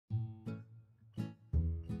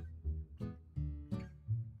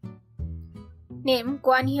Name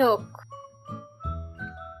Kwon Hyuk.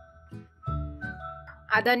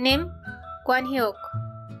 Other name Kwon Hyuk.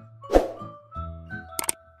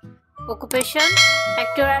 Occupation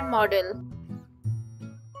actor and model.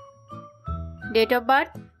 Date of birth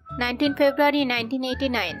 19 February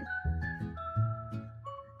 1989.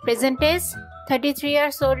 Present age 33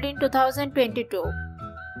 years old in 2022.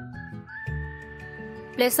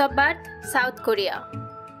 Place of birth South Korea.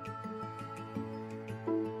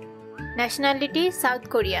 Nationality South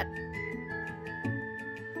Korean.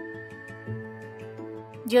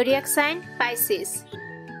 Zodiac sign Pisces.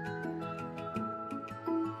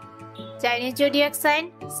 Chinese zodiac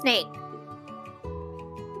sign Snake.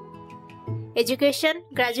 Education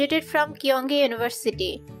graduated from Yong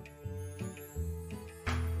University.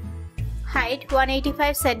 Height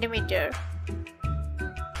 185 cm.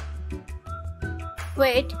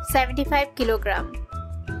 Weight 75 kg.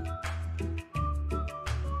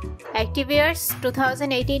 Active years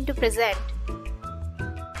 2018 to present.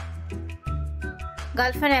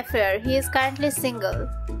 Girlfriend affair, he is currently single.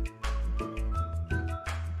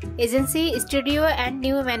 Agency, studio and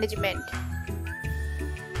new management.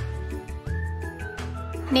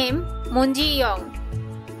 Name Moonji Yong.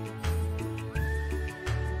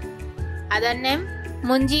 Other name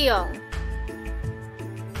Moonji Yong.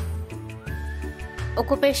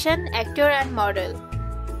 Occupation actor and model.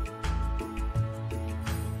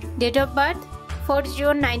 Date of birth 4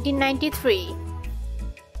 June 1993.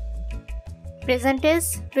 Present age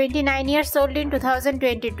 29 years old in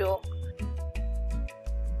 2022.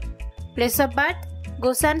 Place of birth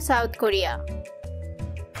Busan, South Korea.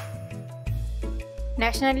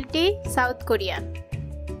 Nationality South Korean.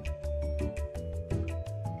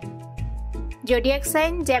 Zodiac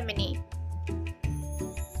sign Gemini.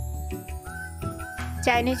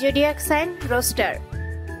 Chinese zodiac sign Roaster.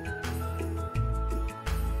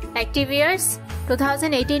 Active years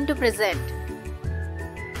 2018 to present.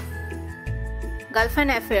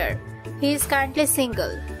 Girlfriend affair, he is currently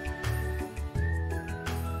single.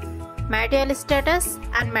 Marital status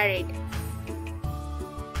unmarried.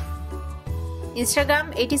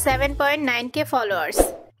 Instagram 87.9k followers.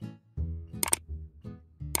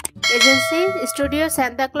 Agency Studio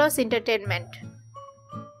Santa Claus Entertainment.